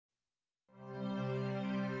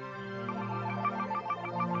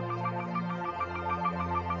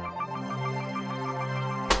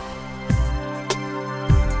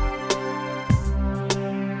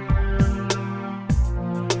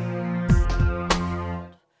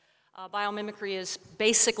Biomimicry is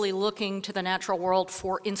basically looking to the natural world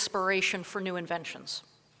for inspiration for new inventions.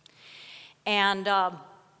 And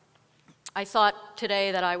I thought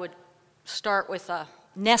today that I would start with a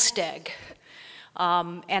nest egg.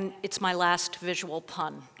 And it's my last visual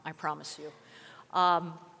pun, I promise you.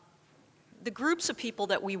 The groups of people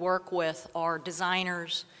that we work with are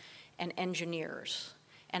designers and engineers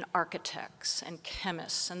and architects and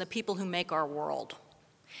chemists and the people who make our world.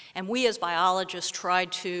 And we as biologists try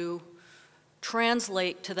to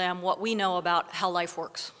translate to them what we know about how life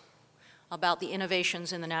works, about the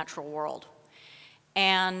innovations in the natural world.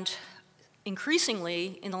 And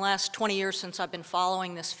increasingly, in the last 20 years since I've been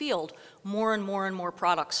following this field, more and more and more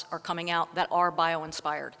products are coming out that are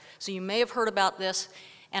bio-inspired. So you may have heard about this,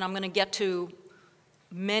 and I'm going to get to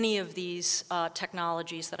many of these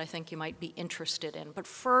technologies that I think you might be interested in. But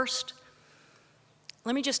first,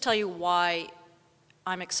 let me just tell you why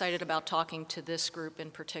I'm excited about talking to this group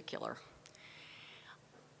in particular.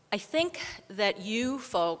 I think that you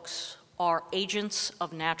folks are agents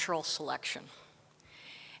of natural selection.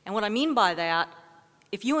 And what I mean by that,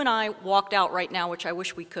 if you and I walked out right now, which I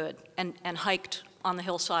wish we could, and hiked on the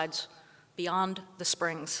hillsides beyond the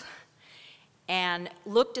springs, and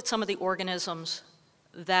looked at some of the organisms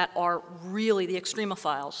that are really the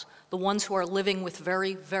extremophiles, the ones who are living with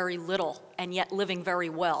very, very little and yet living very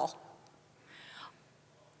well,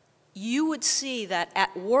 you would see that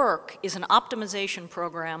at work is an optimization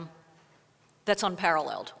program that's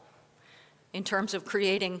unparalleled in terms of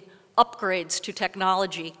creating upgrades to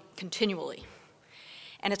technology continually.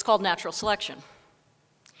 And it's called natural selection.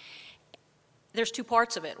 There's two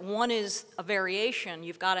parts of it. One is a variation.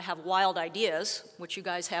 You've got to have wild ideas, which you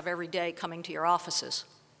guys have every day coming to your offices.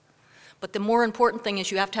 But the more important thing is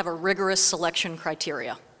you have to have a rigorous selection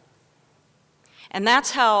criteria. And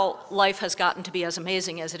that's how life has gotten to be as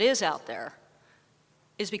amazing as it is out there,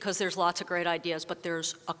 is because there's lots of great ideas, but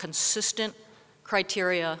there's a consistent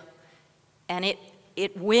criteria, and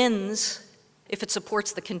it wins if it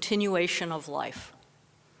supports the continuation of life.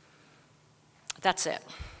 That's it,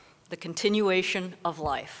 the continuation of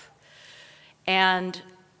life. And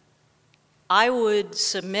I would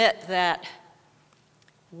submit that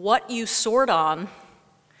what you sort on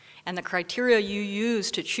and the criteria you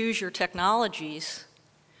use to choose your technologies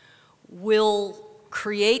will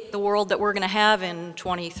create the world that we're going to have in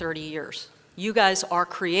 20, 30 years. You guys are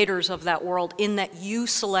creators of that world in that you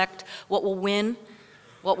select what will win,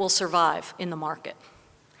 what will survive in the market.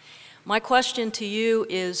 My question to you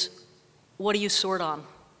is, what do you sort on?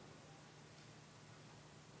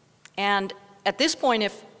 And at this point,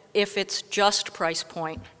 if it's just price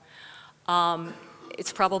point,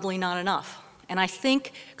 it's probably not enough. And I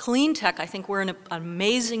think clean tech, I think we're in an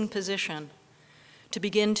amazing position to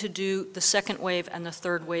begin to do the second wave and the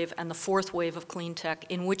third wave and the fourth wave of clean tech,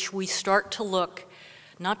 in which we start to look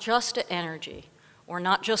not just at energy or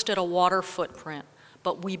not just at a water footprint,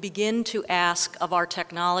 but we begin to ask of our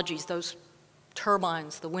technologies, those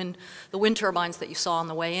turbines, the wind turbines that you saw on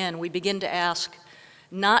the way in, we begin to ask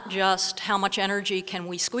not just how much energy can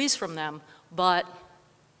we squeeze from them, but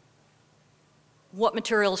what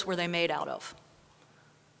materials were they made out of?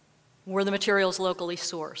 Were the materials locally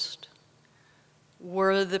sourced?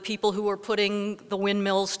 Were the people who were putting the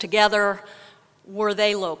windmills together, were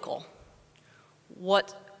they local?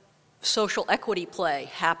 What social equity play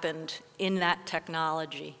happened in that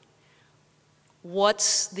technology?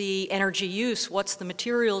 What's the energy use? What's the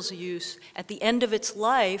materials use? At the end of its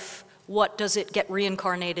life, what does it get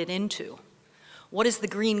reincarnated into? What is the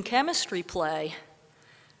green chemistry play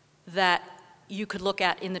that you could look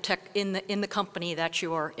at in the company that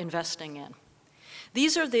you are investing in?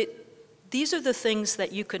 These are the things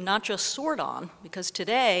that you could not just sort on, because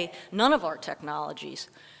today none of our technologies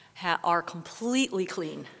are completely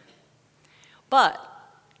clean. But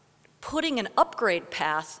putting an upgrade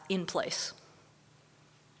path in place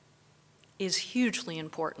is hugely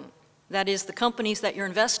important. That is, the companies that you're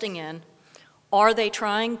investing in, are they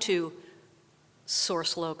trying to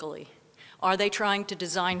source locally? Are they trying to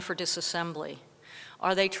design for disassembly?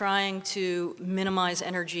 Are they trying to minimize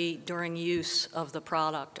energy during use of the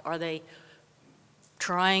product? Are they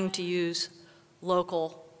trying to use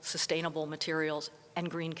local, sustainable materials and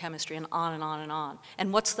green chemistry, and on and on and on?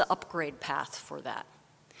 And what's the upgrade path for that?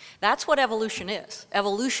 That's what evolution is.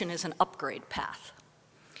 Evolution is an upgrade path.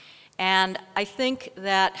 And I think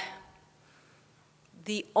that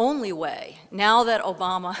the only way, now that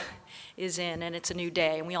Obama is in and it's a new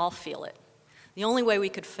day and we all feel it, the only way we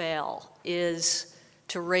could fail is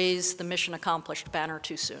to raise the mission accomplished banner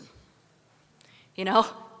too soon. You know?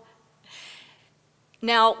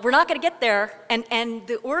 Now, we're not going to get there, and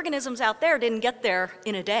the organisms out there didn't get there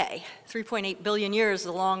in a day. 3.8 billion years is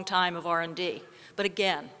a long time of R&D. But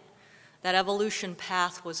again, that evolution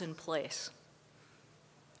path was in place.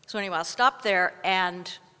 So anyway, I'll stop there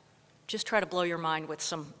and just try to blow your mind with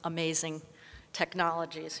some amazing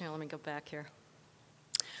technologies. Here, let me go back here.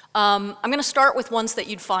 I'm going to start with ones that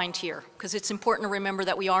you'd find here, because it's important to remember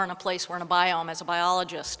that we are in a place, we're in a biome as a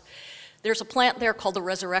biologist. There's a plant there called the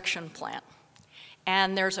resurrection plant.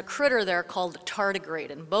 And there's a critter there called the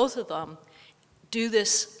tardigrade, and both of them do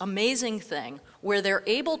this amazing thing where they're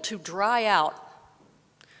able to dry out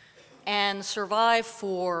and survive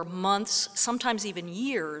for months, sometimes even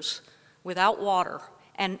years, without water.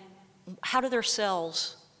 And how do their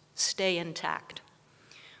cells stay intact?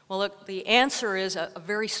 Well, look, the answer is a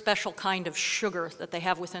very special kind of sugar that they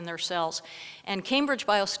have within their cells. And Cambridge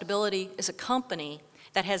Biostability is a company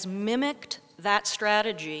that has mimicked that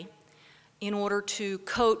strategy in order to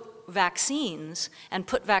coat vaccines and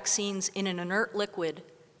put vaccines in an inert liquid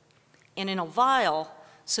and in a vial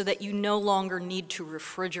so that you no longer need to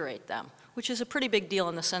refrigerate them, which is a pretty big deal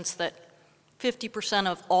in the sense that 50%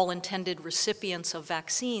 of all intended recipients of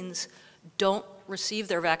vaccines don't receive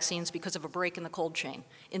their vaccines because of a break in the cold chain,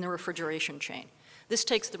 in the refrigeration chain. This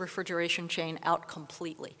takes the refrigeration chain out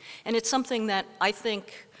completely. And it's something that I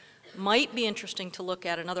think might be interesting to look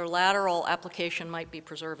at. Another lateral application might be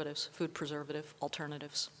preservatives, food preservative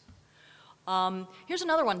alternatives. Here's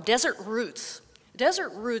another one, desert roots.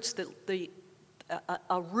 Desert roots,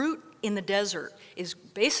 a root in the desert is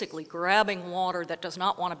basically grabbing water that does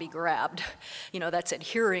not want to be grabbed, that's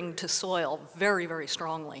adhering to soil very, very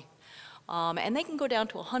strongly. And they can go down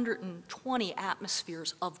to 120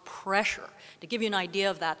 atmospheres of pressure. To give you an idea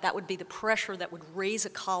of that, that would be the pressure that would raise a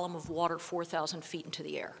column of water 4,000 feet into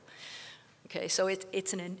the air. Okay, so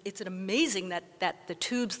it's an amazing that the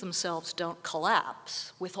tubes themselves don't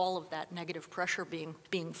collapse with all of that negative pressure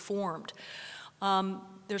being formed.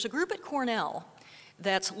 There's a group at Cornell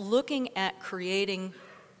that's looking at creating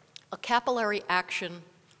a capillary action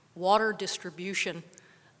water distribution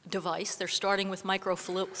device. They're starting with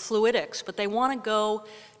microfluidics, but they want to go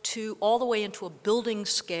all the way into a building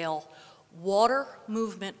scale water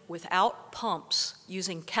movement without pumps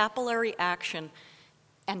using capillary action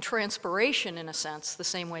and transpiration, in a sense, the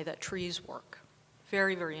same way that trees work.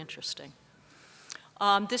 Very, very interesting.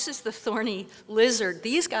 This is the thorny lizard.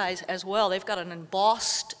 These guys as well, they've got an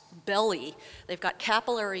embossed belly. They've got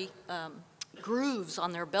capillary grooves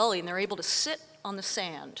on their belly, and they're able to sit on the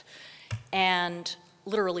sand and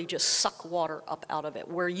literally just suck water up out of it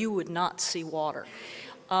where you would not see water.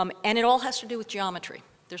 And it all has to do with geometry.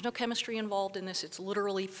 There's no chemistry involved in this. It's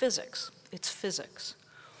literally physics. It's physics.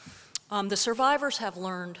 The survivors have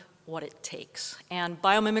learned what it takes. And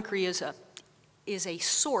biomimicry is a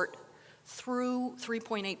sort through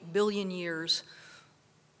 3.8 billion years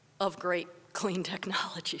of great clean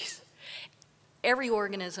technologies. Every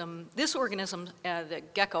organism, this organism, the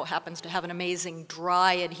gecko, happens to have an amazing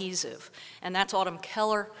dry adhesive, and that's Autumn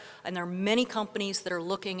Keller, and there are many companies that are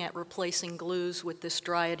looking at replacing glues with this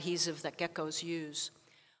dry adhesive that geckos use.